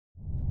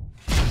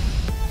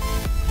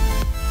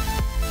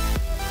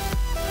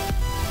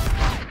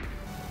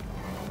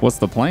What's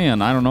the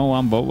plan? I don't know.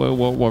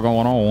 What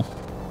going on?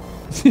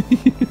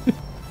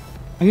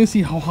 I'm gonna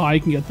see how high I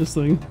can get this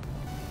thing.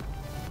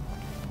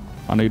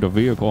 I need a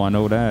vehicle. I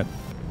know that.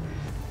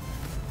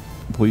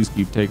 Please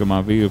keep taking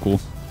my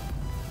vehicles.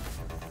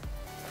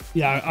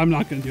 Yeah, I'm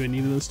not gonna do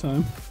Anita this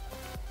time.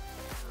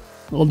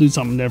 I'll do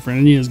something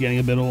different. Anita's getting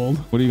a bit old.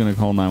 What are you gonna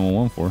call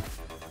 911 for?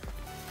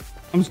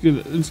 I'm just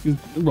gonna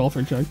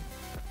welfare check.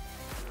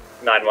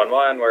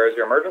 911, where is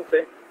your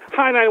emergency?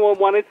 Hi,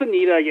 911. It's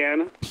Anita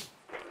again.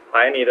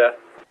 Hi, Anita.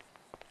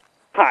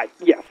 Hi.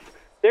 Yes,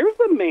 there's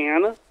a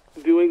man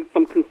doing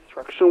some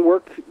construction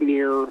work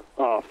near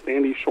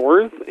Sandy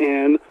Shores,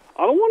 and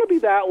I don't want to be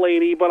that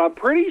lady, but I'm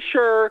pretty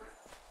sure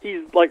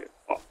he's like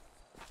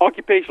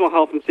occupational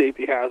health and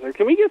safety hazard.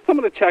 Can we get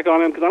someone to check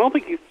on him? Because I don't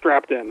think he's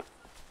strapped in.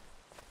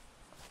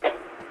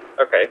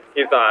 Okay,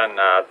 he's on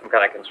some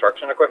kind of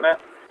construction equipment?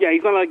 Yeah,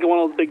 he's on like one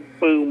of those big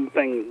boom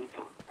things.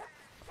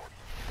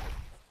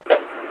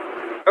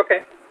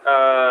 Okay,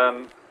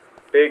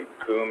 big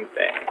boom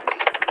thing.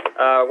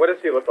 What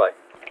does he look like?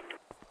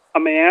 A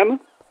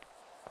man?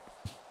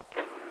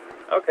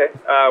 Okay,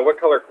 what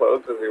color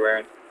clothes is he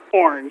wearing?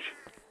 Orange.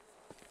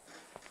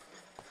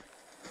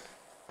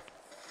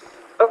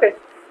 Okay,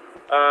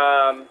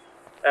 and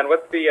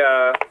what's the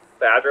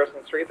address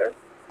and street there?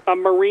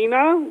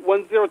 Marina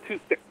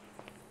 1026.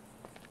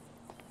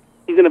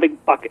 He's in a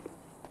big bucket.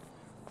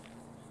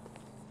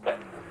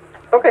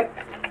 Okay,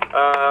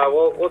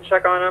 we'll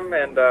check on him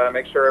and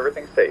make sure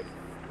everything's safe.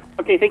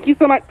 Okay, thank you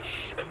so much.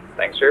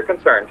 Thanks for your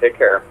concern. Take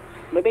care.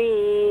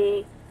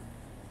 Bye-bye.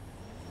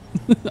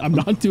 I'm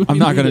not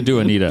going to do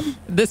Anita.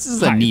 This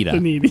is Anita.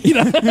 Anita.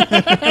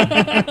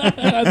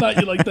 I thought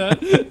you liked that.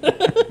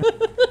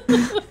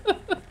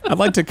 I'd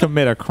like to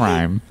commit a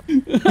crime.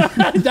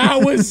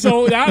 That was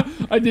so...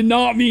 I did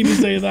not mean to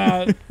say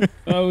that.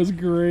 That was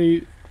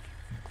great.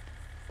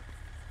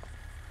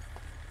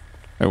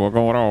 Hey, what's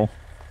going on?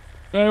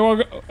 Hey,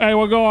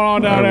 what's going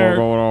on down there? What's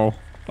going on?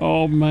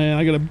 Oh, man.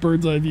 I got a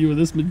bird's eye view of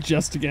this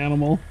majestic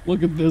animal.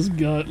 Look at this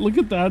gut. Look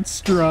at that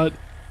strut.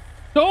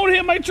 Don't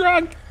hit my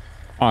truck.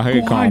 I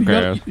hate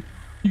Comcast.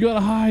 You gotta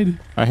hide.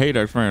 I hate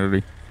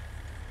Xfinity.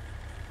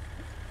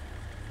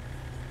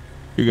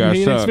 You guys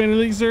hate suck.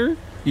 Xfinity, sir?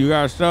 You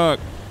guys suck.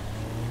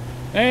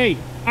 Hey,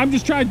 I'm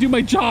just trying to do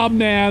my job,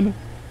 man.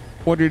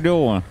 What are you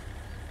doing?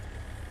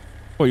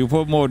 Well, you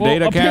put more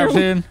data caps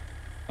in?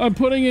 I'm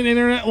putting an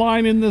internet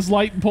line in this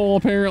light pole,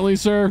 apparently,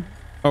 sir.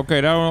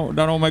 Okay, that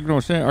don't make no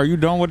sense. Are you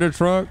done with the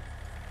truck?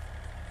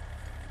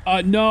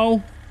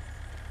 No.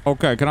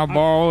 Okay, can I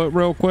borrow it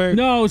real quick?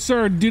 No,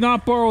 sir, do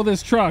not borrow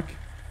this truck.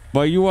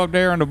 But you up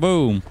there in the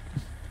boom.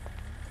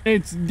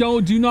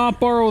 Do not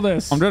borrow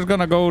this. I'm just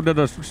gonna go to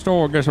the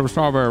store and get some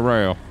strawberry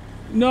rail.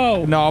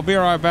 No. No, I'll be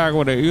right back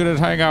with it. You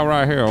just hang out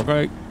right here,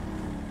 okay?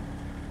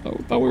 Oh,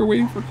 I thought we were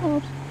waiting for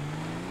cops.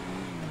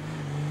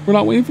 We're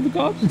not waiting for the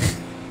cops?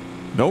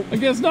 Nope. I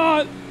guess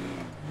not.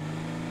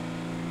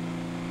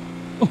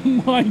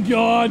 Oh my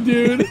god,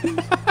 dude.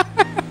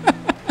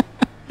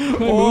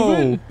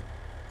 Whoa.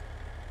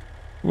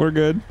 We're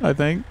good, I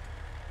think.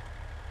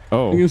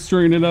 Oh. I'm gonna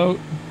straighten it out.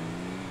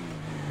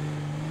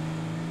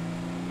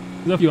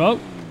 Does that you up?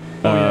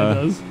 Oh yeah, it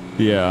does.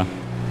 Yeah.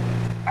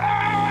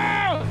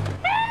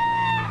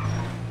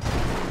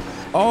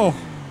 Oh.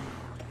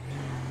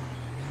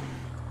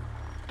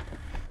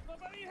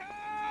 Somebody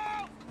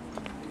help!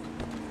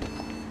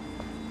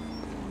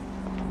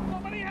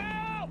 Somebody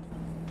help!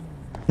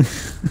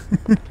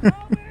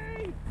 Help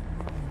me!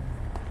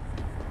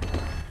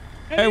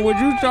 Hey, would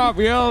you stop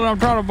yelling? I'm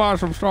trying to buy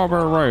some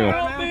strawberry rail.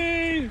 Help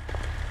me!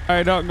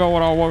 Hey, nothing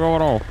going on. What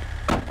going on?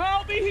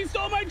 Help me! He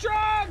stole my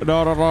truck!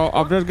 No.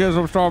 I'm just getting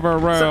some strawberry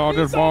rail. I'll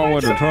just borrow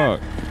with the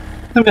truck.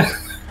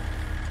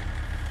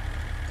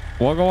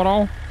 What going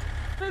on?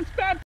 This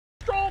fat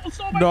stole my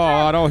No, truck!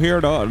 I don't hear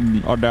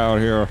nothing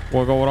down here.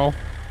 What going on?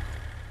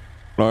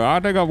 Look, I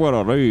think I'm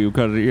gonna leave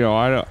because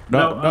I don't.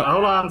 No,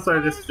 hold on, sir.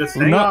 Just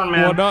hang on,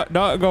 man. Well,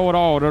 nothing going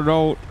on.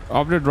 No,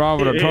 I'm just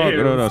driving a truck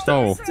into the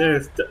store.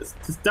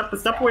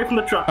 Step away from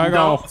the truck. Hang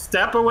on.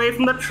 Step away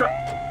from the truck.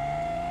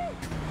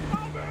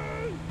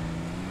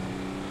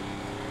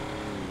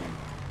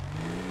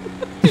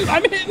 Dude,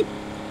 I'm hitting.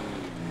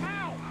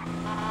 Ow!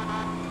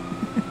 Ow!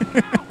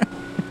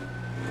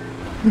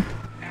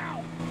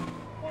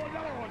 Oh,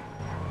 another one.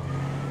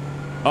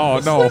 Oh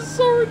no! This is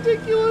so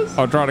ridiculous.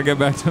 I'm trying to get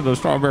back to the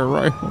strawberry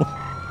rail.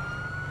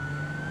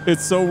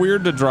 It's so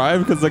weird to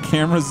drive because the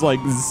camera's like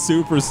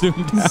super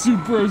zoomed out.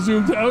 Super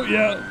zoomed out,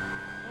 yeah. Oh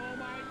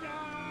my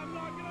god, I'm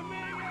not gonna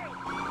make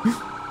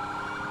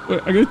it.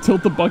 Wait, I'm gonna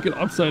tilt the bucket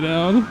upside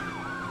down.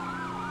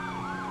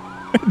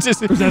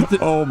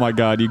 Oh my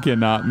god, you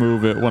cannot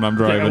move it when I'm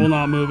driving. Okay, I will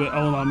not move it.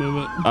 I will not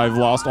move it. I've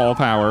lost all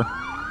power.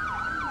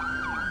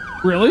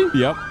 Really?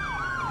 Yep.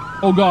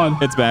 Oh god.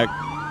 It's back.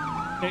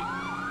 Hey.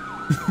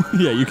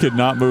 Yeah, you could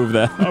not move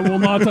that. I will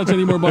not touch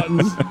any more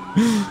buttons.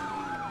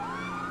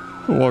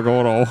 What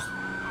going on?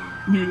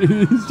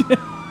 Dude,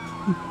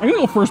 I'm gonna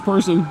go first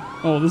person.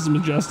 Oh, this is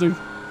majestic.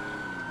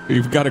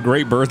 You've got a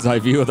great bird's eye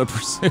view of the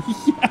pursuit.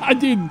 Yeah,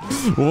 dude.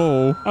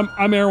 Whoa.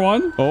 I'm Air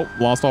 1. Oh,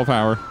 lost all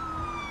power.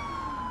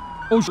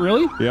 Oh,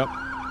 really? Yep.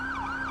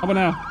 How about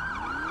now?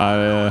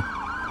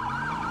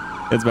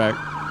 It's back.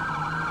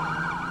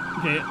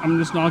 Okay, I'm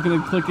just not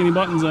gonna click any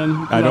buttons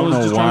then. I don't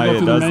know why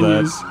it does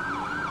that.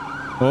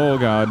 Oh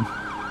god.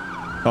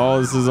 Oh,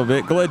 this is a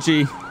bit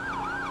glitchy.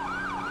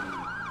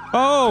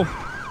 Oh!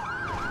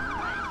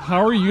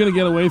 How are you gonna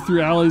get away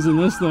through alleys in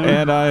this thing?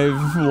 And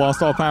I've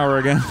lost all power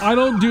again.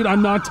 Dude,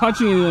 I'm not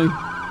touching anything.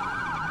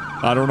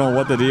 I don't know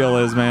what the deal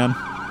is, man.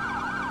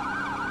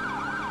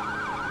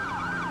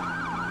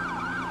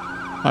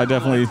 I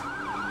definitely...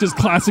 Just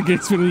classic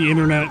Xfinity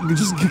internet.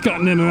 Just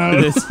cutting in and out.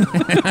 It is.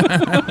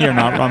 You're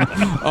not wrong.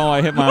 Oh,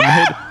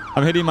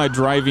 I'm hitting my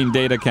driving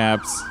data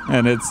caps,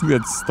 and it's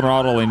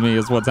throttling me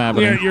is what's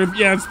happening.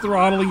 Yeah, it's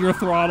throttling your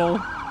throttle.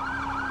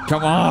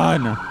 Come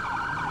on.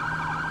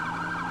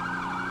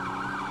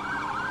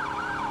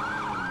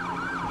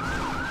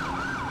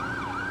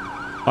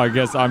 I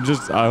guess I'm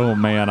just, oh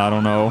man, I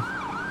don't know.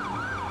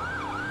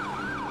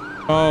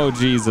 Oh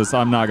Jesus,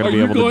 I'm not gonna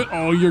be able to.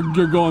 Oh,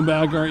 you're going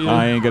back, aren't you?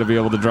 I ain't gonna be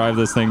able to drive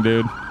this thing,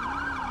 dude.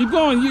 Keep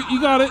going,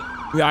 you got it.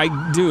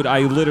 Dude, I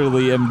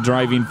literally am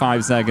driving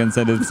 5 seconds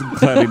and it's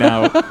cutting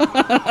out.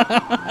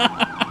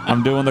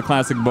 I'm doing the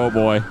classic boat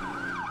boy.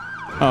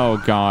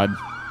 Oh God.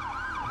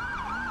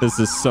 This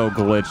is so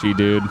glitchy,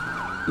 dude.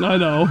 I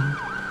know.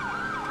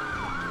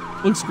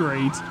 Looks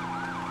great.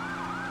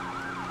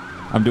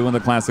 I'm doing the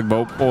classic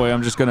boat boy.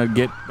 I'm just gonna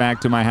get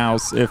back to my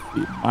house if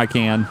I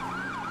can.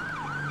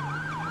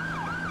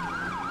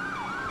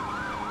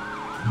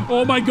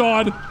 Oh my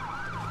God.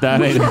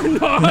 That ain't happening.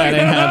 That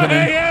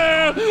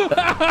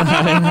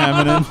ain't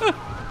happening.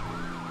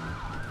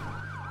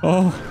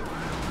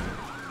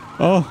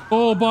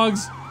 Oh,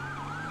 Bugs.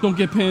 Don't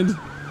get pinned. You're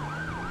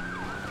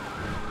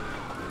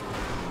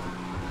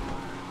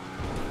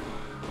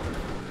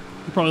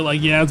probably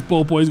like, yeah, it's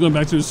Boat Boy. He's going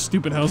back to his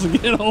stupid house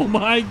again. Oh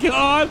my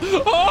God.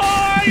 Oh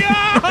my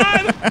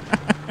God.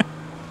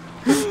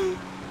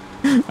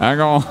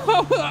 Hang on.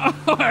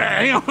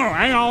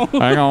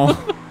 Hang on.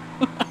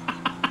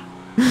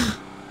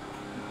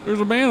 There's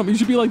a man. You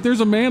should be like,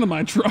 there's a man in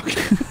my truck.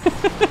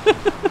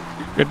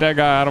 Get that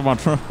guy out of my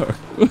truck.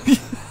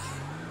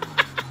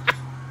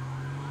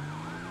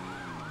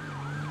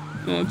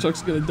 Yeah,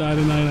 Chuck's gonna die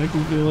tonight. I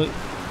can feel it.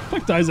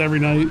 Chuck dies every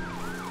night.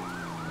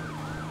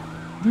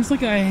 There's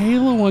like a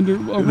halo under.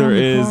 There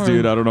is,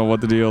 dude. I don't know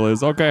what the deal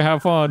is. Okay,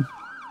 have fun.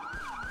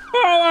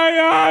 Oh my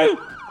God!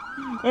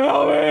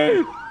 Help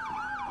me!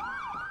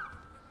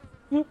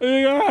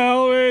 You gotta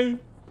help me!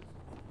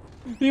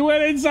 He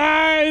went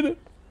inside!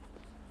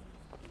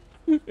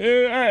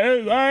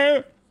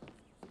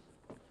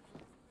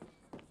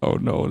 Oh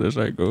no, this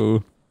ain't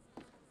good.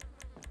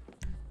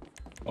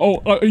 Oh,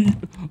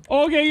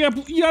 okay, yeah,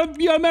 you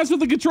gotta mess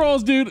with the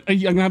controls, dude. I'm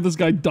gonna have this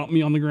guy dump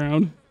me on the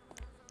ground.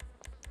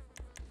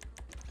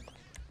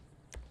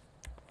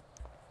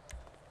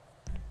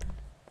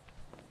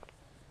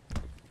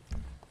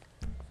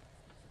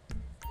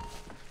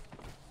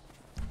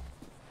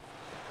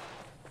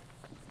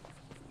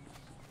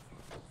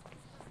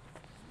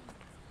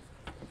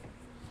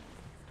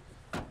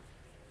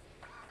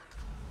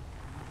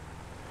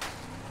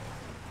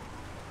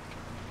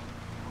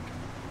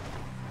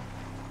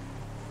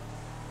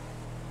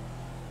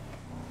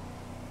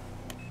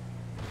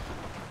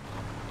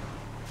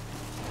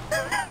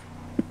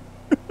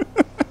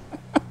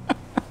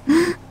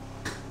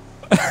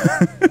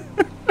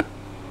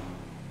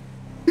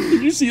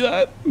 Did you see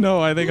that? No,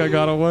 I think I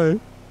got away.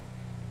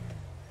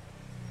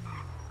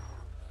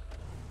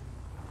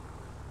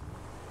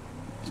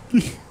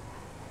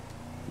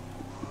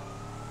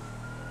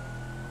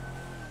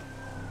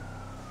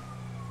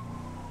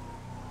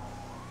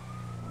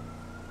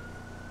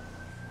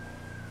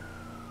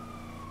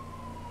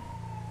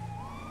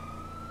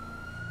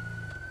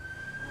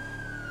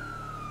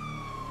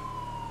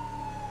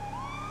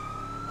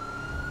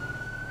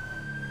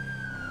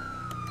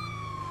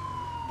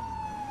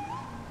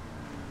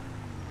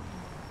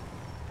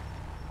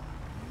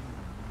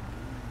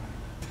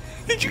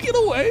 Did you get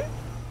away?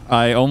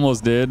 I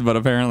almost did, but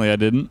apparently I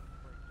didn't.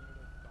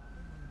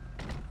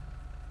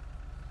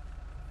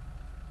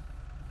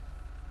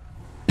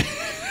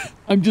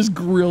 I'm just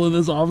grilling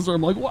this officer.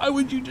 I'm like, why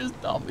would you just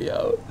dump me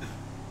out?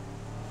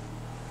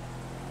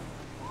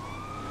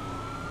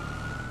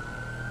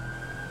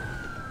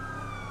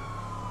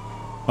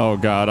 Oh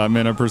God, I'm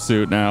in a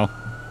pursuit now.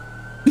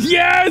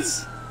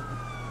 Yes!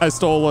 I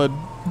stole a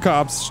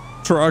cop's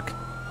truck.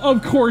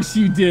 Of course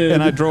you did.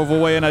 And I drove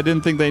away and I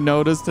didn't think they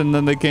noticed, and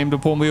then they came to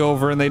pull me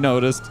over and they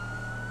noticed.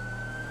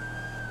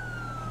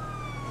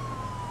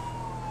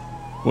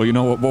 Well, you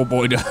know what Boat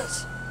Boy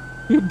does.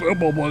 Boat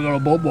Boy got a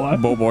Boat Boy.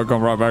 Boat Boy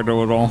come right back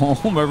to his own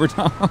home every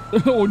time.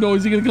 Oh no,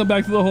 is he gonna come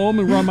back to the home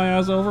and run my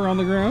ass over on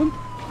the ground?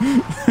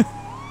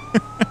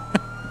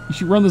 You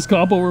should run this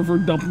cop over for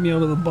dumping me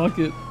out of the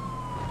bucket.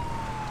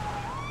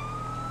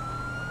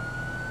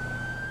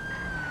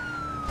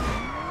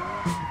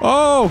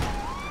 Oh!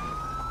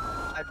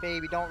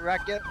 Baby, don't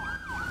wreck it.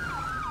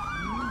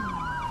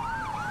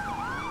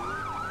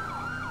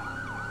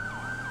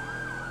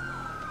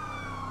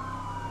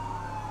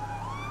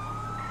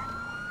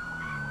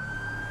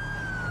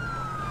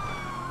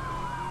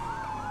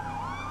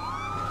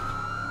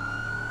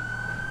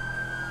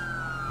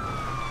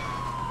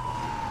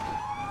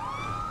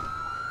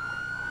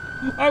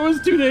 I was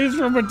 2 days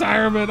from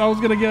retirement. I was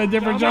gonna get a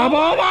different job.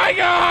 Oh my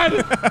god!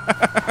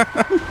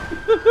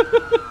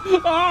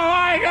 Oh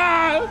my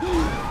god!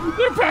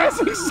 They're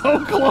passing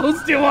so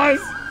close to us.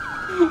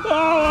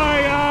 Oh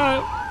my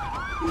god!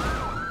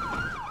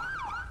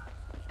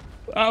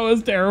 That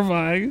was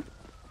terrifying.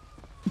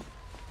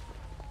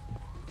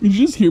 Did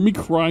you just hear me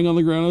crying on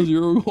the ground as you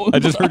were going I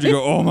just heard you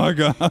go, oh my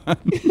god.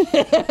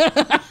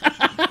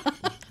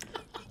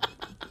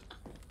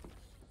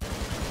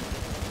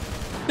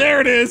 There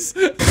it is.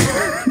 There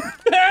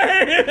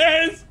it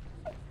is.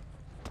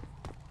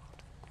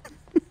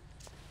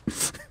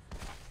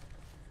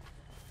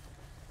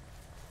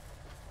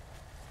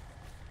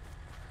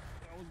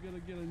 I was gonna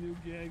get a new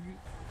gig.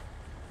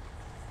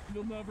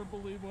 You'll never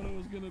believe what it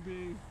was gonna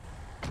be.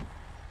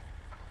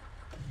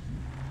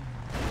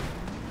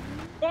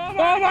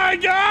 Oh my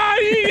god!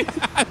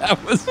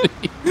 That was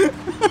me.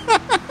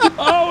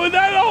 Oh, and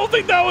I don't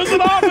think that was an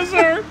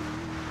officer.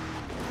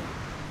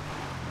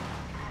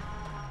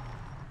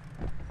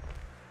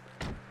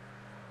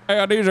 Hey,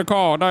 I need your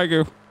call. Thank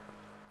you.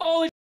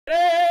 Holy shit!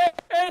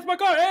 Hey, it's my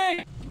car!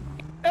 Hey!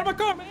 It's my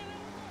car, man!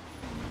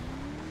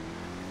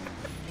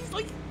 He's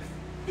like...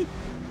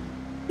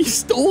 He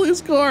stole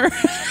his car.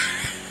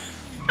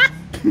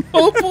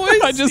 Oh, boy!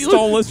 I just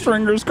stole a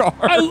stringer's car.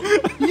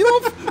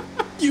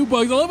 You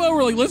bugs. I love how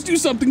we're like, let's do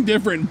something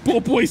different.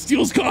 Bull boy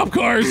steals cop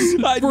cars.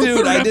 I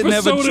didn't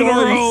have a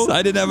choice.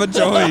 I didn't have a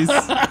choice.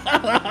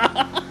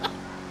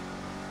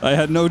 I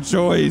had no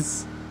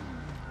choice.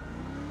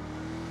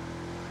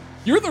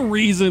 You're the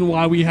reason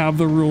why we have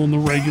the rule in the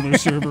regular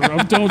server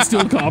of don't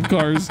steal cop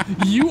cars.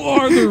 You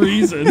are the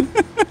reason.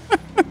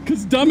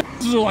 Because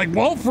dumbasses are like,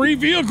 well, free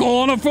vehicle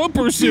on a foot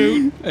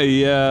pursuit.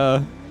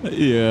 Yeah.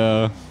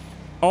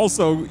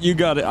 Also, you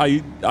got it.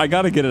 I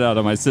got to get it out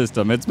of my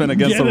system. It's been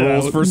against the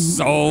rules for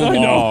so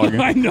long.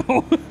 I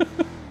know.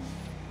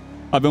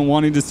 I've been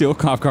wanting to steal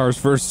cop cars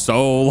for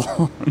so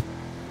long.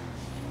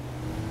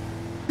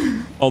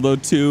 Although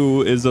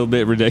 2 is a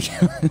bit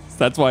ridiculous.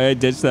 That's why I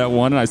ditched that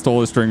one and I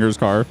stole a stringer's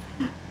car.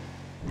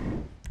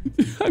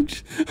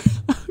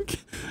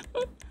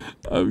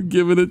 I'm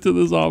giving it to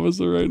this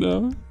officer right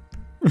now.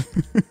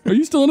 Are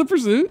you still in a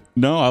pursuit?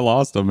 No, I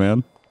lost him,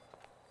 man.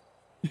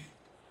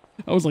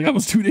 I was like, I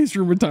was 2 days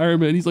from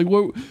retirement. He's like,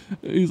 what?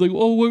 He's like,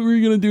 well, what were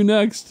you going to do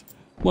next?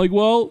 I'm like,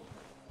 well,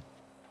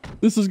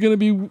 this is going to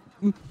be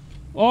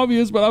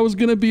obvious, but I was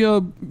going to be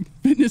a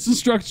fitness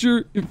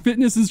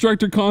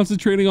instructor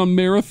concentrating on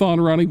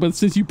marathon running. But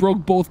since you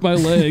broke both my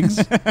legs.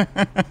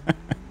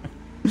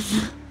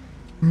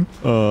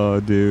 Oh,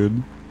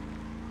 dude.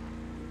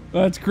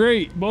 That's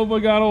great.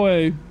 Boba got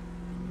away.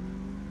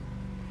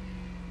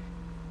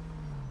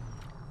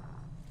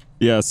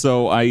 Yeah,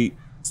 so I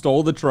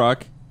stole the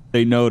truck.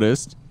 They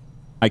noticed.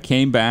 I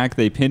came back.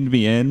 They pinned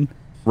me in,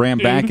 ran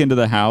back into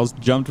the house,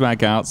 jumped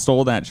back out,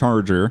 stole that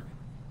charger.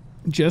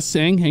 Just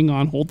saying, hang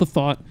on, hold the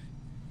thought.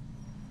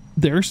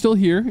 They're still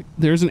here.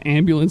 There's an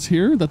ambulance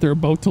here that they're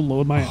about to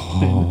load my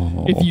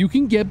in. If you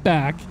can get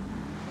back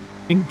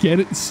and get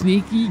it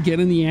sneaky, get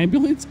in the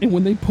ambulance, and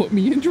when they put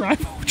me in,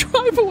 drive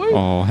away.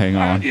 Oh, hang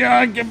on. Yeah,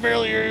 I can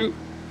barely hear you.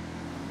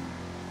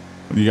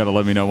 You got to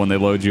let me know when they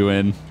load you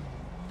in.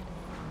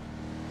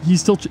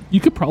 He's still... You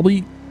could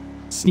probably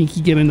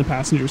sneaky get in the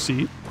passenger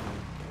seat.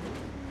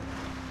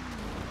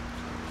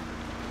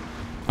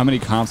 How many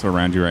cops are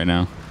around you right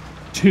now?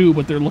 2,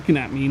 but they're looking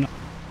at me.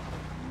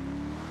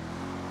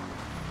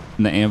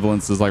 And the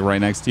ambulance is like right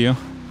next to you?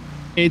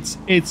 It's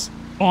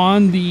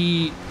on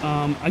the,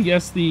 I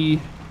guess the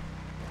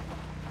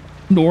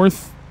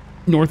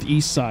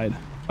northeast side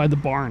by the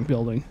barn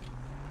building.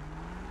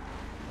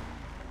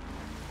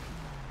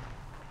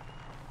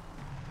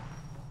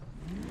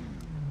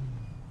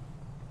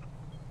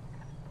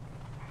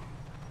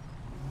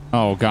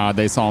 Oh, God,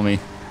 they saw me.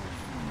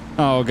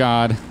 Oh,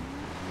 God.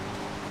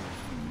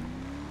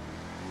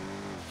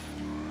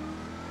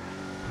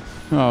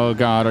 Oh,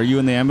 God, are you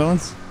in the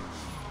ambulance?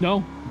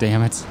 No.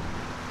 Damn it.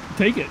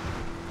 Take it.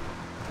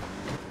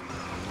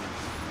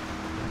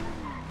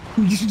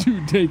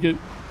 Dude, take it.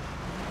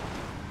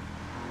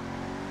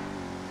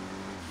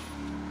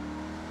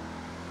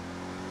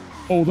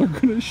 Oh, they're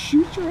gonna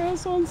shoot your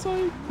ass on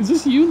sight? Is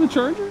this you in the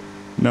Charger?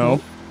 No.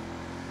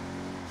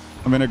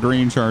 I'm in a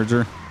green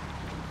Charger.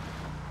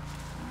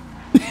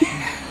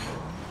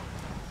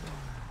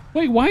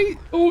 Wait, why?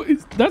 Oh,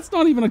 that's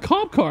not even a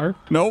cop car.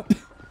 Nope.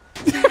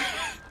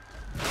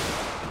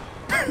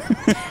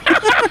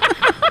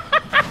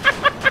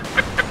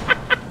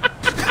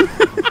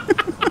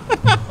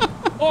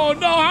 Oh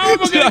no, how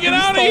am I gonna get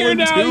out of here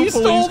now? You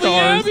stole the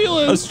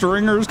ambulance. A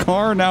stringer's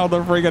car, now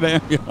the friggin'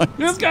 ambulance.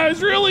 This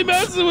guy's really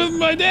messing with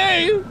my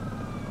day.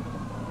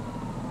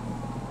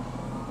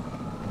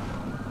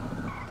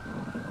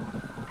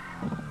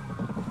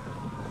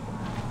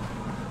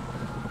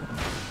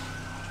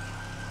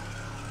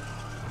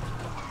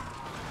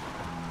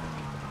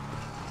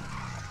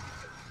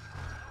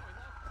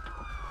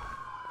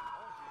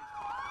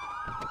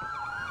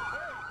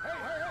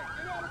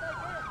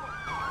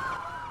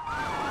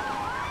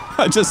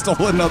 I just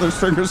stole another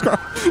stringer's car.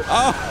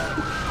 Oh.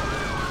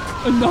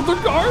 Another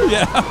car?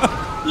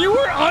 Yeah. You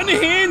were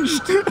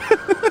unhinged.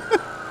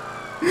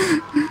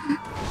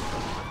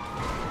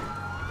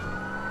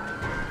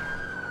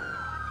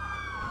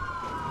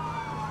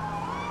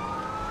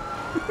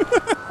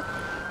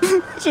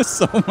 Just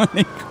so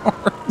many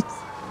cars.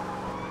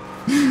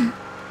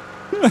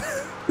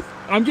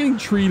 I'm getting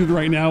treated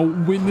right now,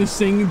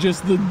 witnessing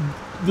just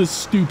the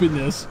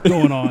stupidness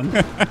going on.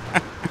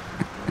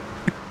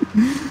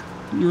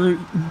 Your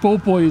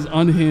boat boy is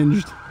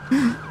unhinged.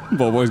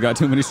 Boat boy's got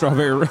too many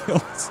strawberry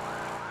rails.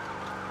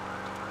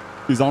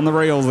 He's on the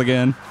rails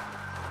again.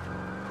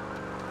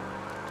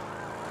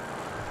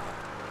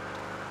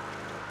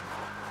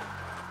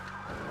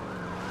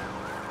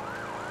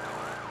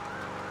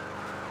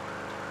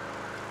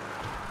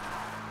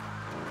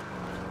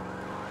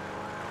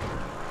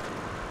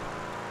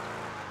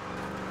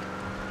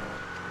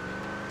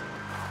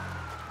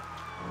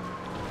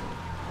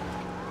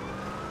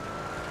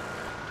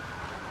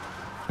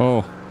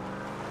 Oh.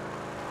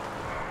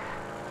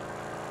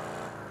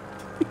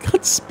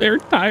 Got spare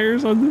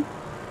tires on them.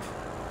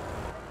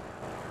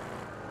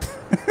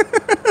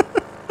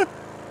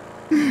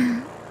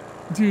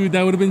 Dude,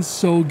 that would have been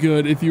so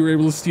good if you were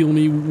able to steal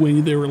me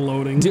when they were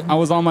loading. Dude, I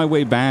was on my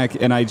way back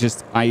and I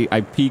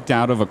peeked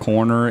out of a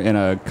corner and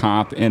a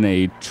cop in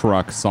a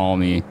truck saw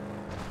me.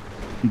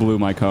 Blew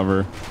my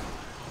cover.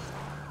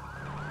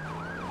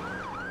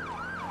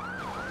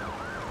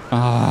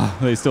 Ah,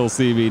 they still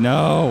see me.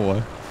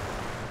 No.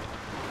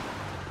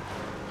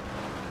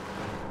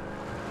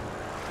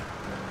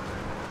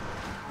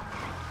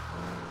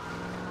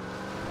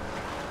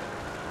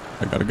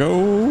 I gotta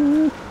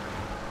go.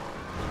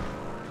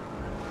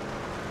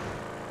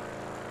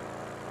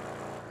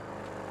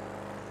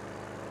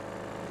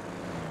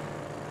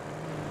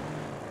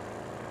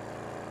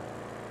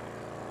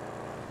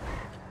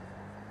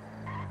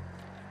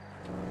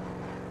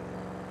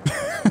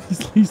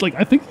 He's like,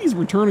 I think he's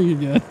returning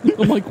again.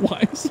 I'm like,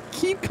 why does he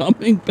keep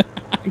coming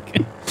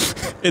back?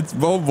 It's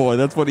Boat Boy.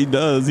 That's what he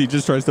does. He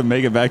just tries to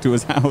make it back to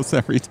his house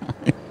every time.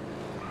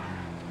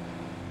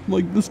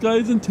 Like, this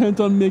guy's intent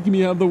on making me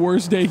have the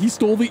worst day. He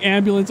stole the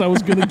ambulance. I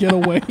was gonna get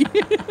away.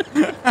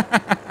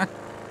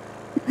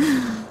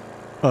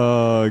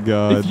 Oh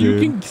god, if you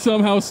dude. can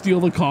somehow steal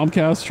the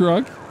Comcast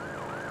truck,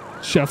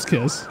 chef's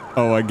kiss.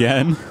 Oh,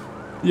 again?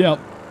 Yep.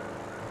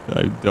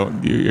 I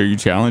don't. Are you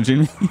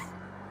challenging me?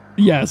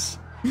 Yes.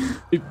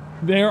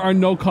 There are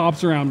no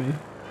cops around me.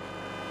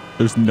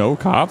 There's no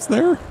cops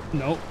there?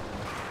 Nope.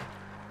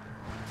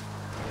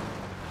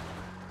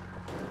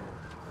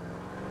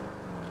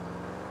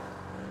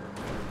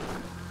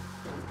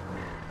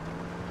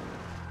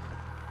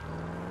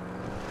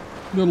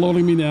 They're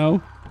loading me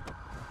now.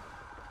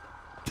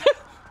 Oh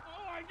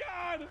my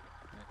god!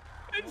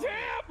 It's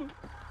him!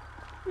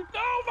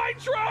 No, my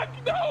truck!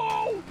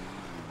 No!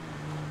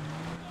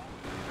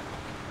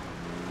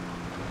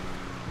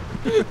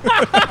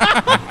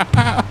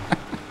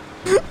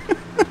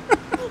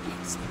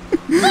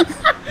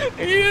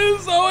 He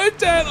is so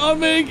intent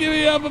on making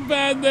me have a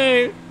bad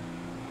day.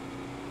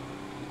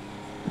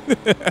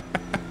 The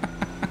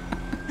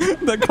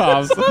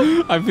cops.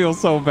 I feel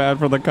so bad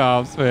for the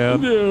cops, man.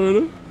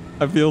 Dude.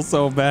 I feel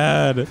so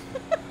bad.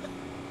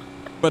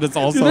 But it's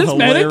also Dude,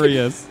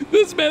 hilarious.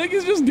 This medic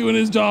is just doing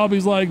his job.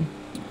 He's like,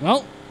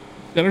 well,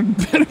 better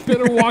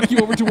walk you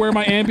over to where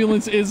my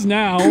ambulance is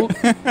now.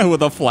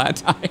 With a flat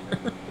tire.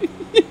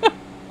 Yeah.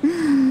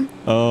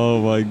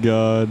 Oh my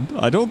god.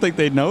 I don't think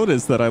they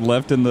noticed that I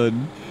left in the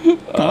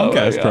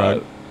Comcast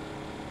truck.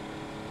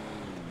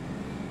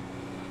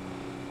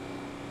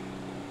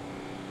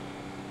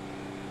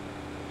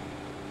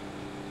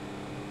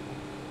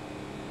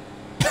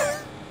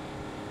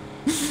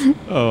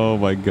 Oh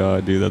my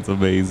god, dude, that's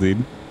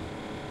amazing.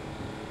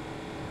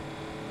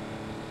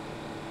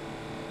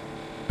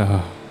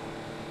 My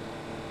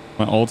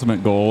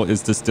ultimate goal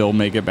is to still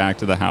make it back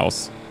to the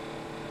house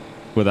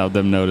without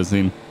them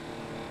noticing.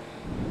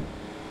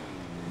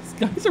 This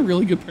guy's a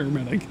really good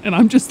paramedic, and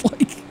I'm just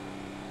like,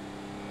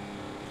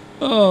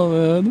 oh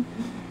man.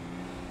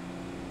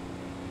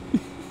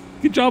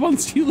 Good job on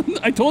stealing.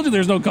 I told you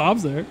there's no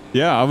cops there.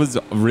 Yeah, I was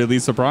really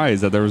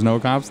surprised that there was no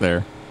cops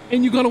there.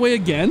 And you got away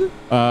again?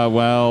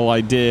 Well,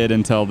 I did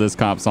until this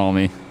cop saw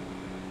me.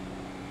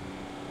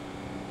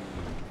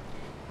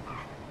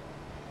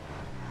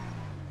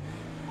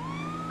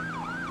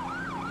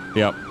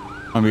 Yep,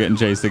 I'm getting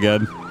chased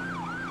again.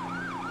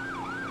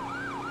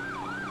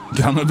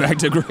 Coming back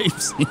to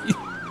Grapeseed.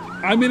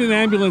 I'm in an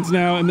ambulance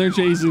now, and they're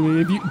chasing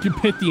me. If you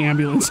hit the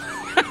ambulance.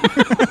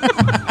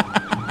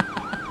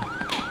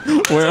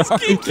 Where are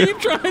you? Keep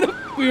trying to.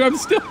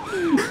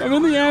 I'm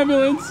in the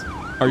ambulance.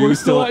 Are We're you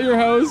still at your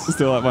house?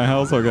 Still at my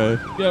house? Okay.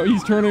 Yeah,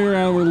 he's turning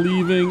around. We're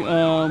leaving.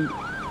 We're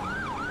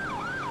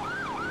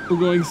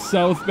going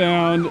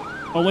southbound.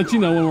 I'll let you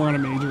know when we're on a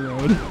major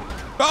road.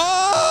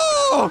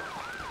 Oh!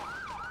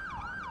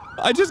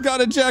 I just got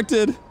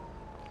ejected.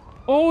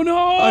 Oh no!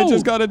 I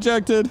just got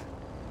ejected.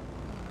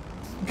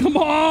 Come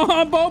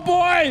on, boat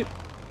boy!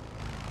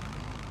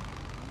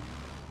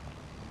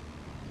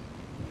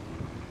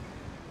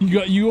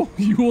 You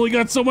only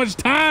got so much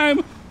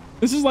time.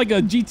 This is like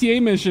a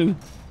GTA mission.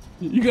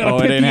 You gotta Oh,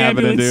 pick it ain't the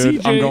happening, ambulance,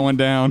 dude. CJ. I'm going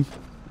down.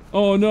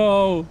 Oh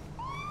no.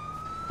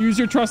 Use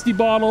your trusty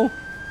bottle.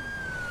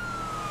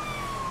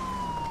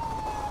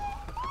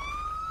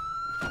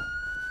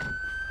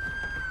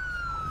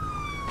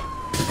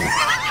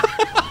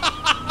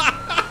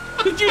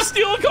 Did you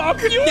steal a cop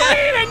car? You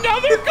ate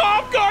another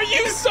cop car,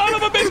 you son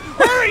of a bitch!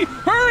 Hurry!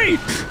 Hurry!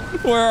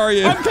 Where are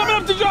you? I'm coming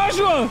up to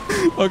Joshua!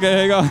 Okay,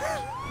 hang on.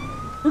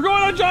 We're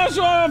going on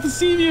Joshua off of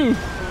Seaview.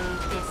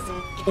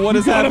 What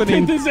is Gotta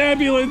happening? pick this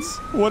ambulance.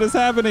 What is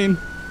happening?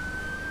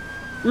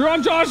 We're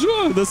on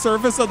Joshua. The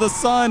surface of the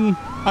sun.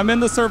 I'm in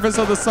the surface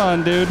of the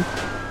sun, dude.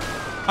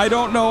 I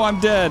don't know. I'm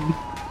dead.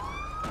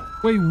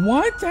 Wait,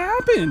 what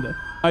happened?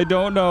 I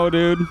don't know,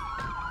 dude.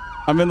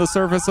 I'm in the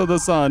surface of the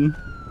sun.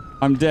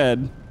 I'm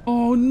dead.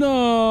 Oh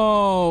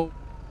no.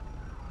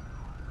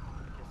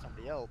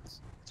 Somebody else.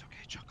 It's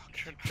okay, Chuck.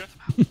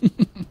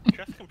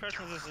 Trust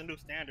compression is a new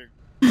standard.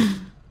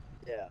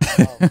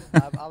 Yeah.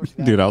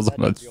 Dude, I was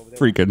on a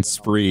freaking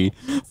spree.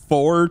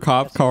 4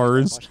 cop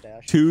cars,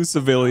 2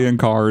 civilian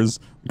cars,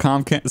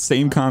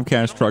 same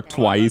Comcast truck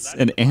twice,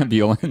 an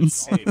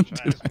ambulance.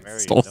 Dude, I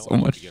stole so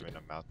much.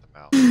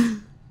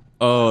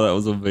 Oh, that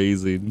was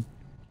amazing.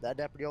 That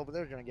deputy over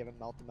there is gonna give him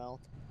mouth to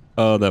mouth.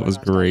 Oh, that was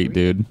great,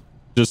 dude.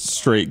 Just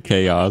straight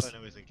chaos. I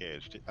know he's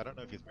engaged. I don't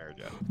know if he's married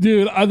yet.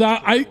 Dude,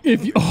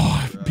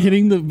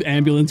 hitting the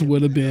ambulance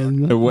would have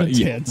been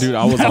dude,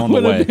 I was on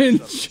the way.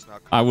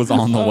 I was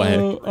on the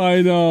way.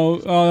 I know.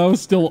 Oh, that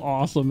was still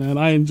awesome, man.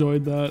 I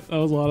enjoyed that. That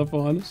was a lot of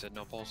fun. Said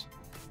no pulse.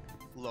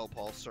 Low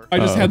pulse, sir. I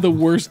just had the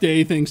worst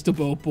day thanks to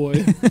Boat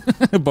Boy.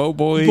 Boat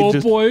Boy Boat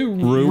just Boy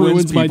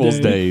ruins my people's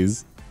day.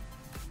 days.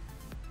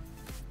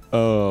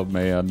 Oh,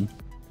 man.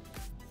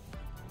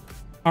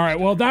 All right,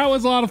 well, that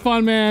was a lot of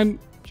fun, man.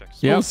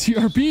 Yep.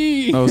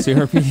 OCRP.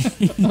 OCRP.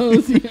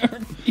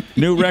 OCRP.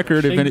 New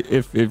record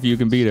if you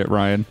can beat it,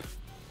 Ryan.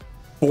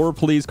 4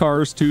 police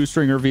cars, 2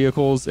 stringer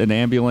vehicles, an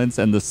ambulance,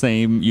 and the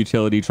same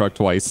utility truck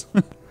twice.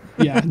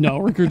 Yeah, no,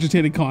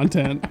 regurgitated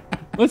content.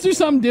 Let's do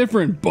something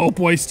different. Boat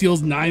Boy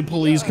steals 9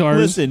 police cars.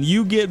 Listen,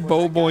 you get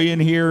Boat Boy in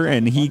here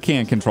and he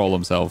can't control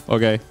himself,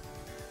 okay?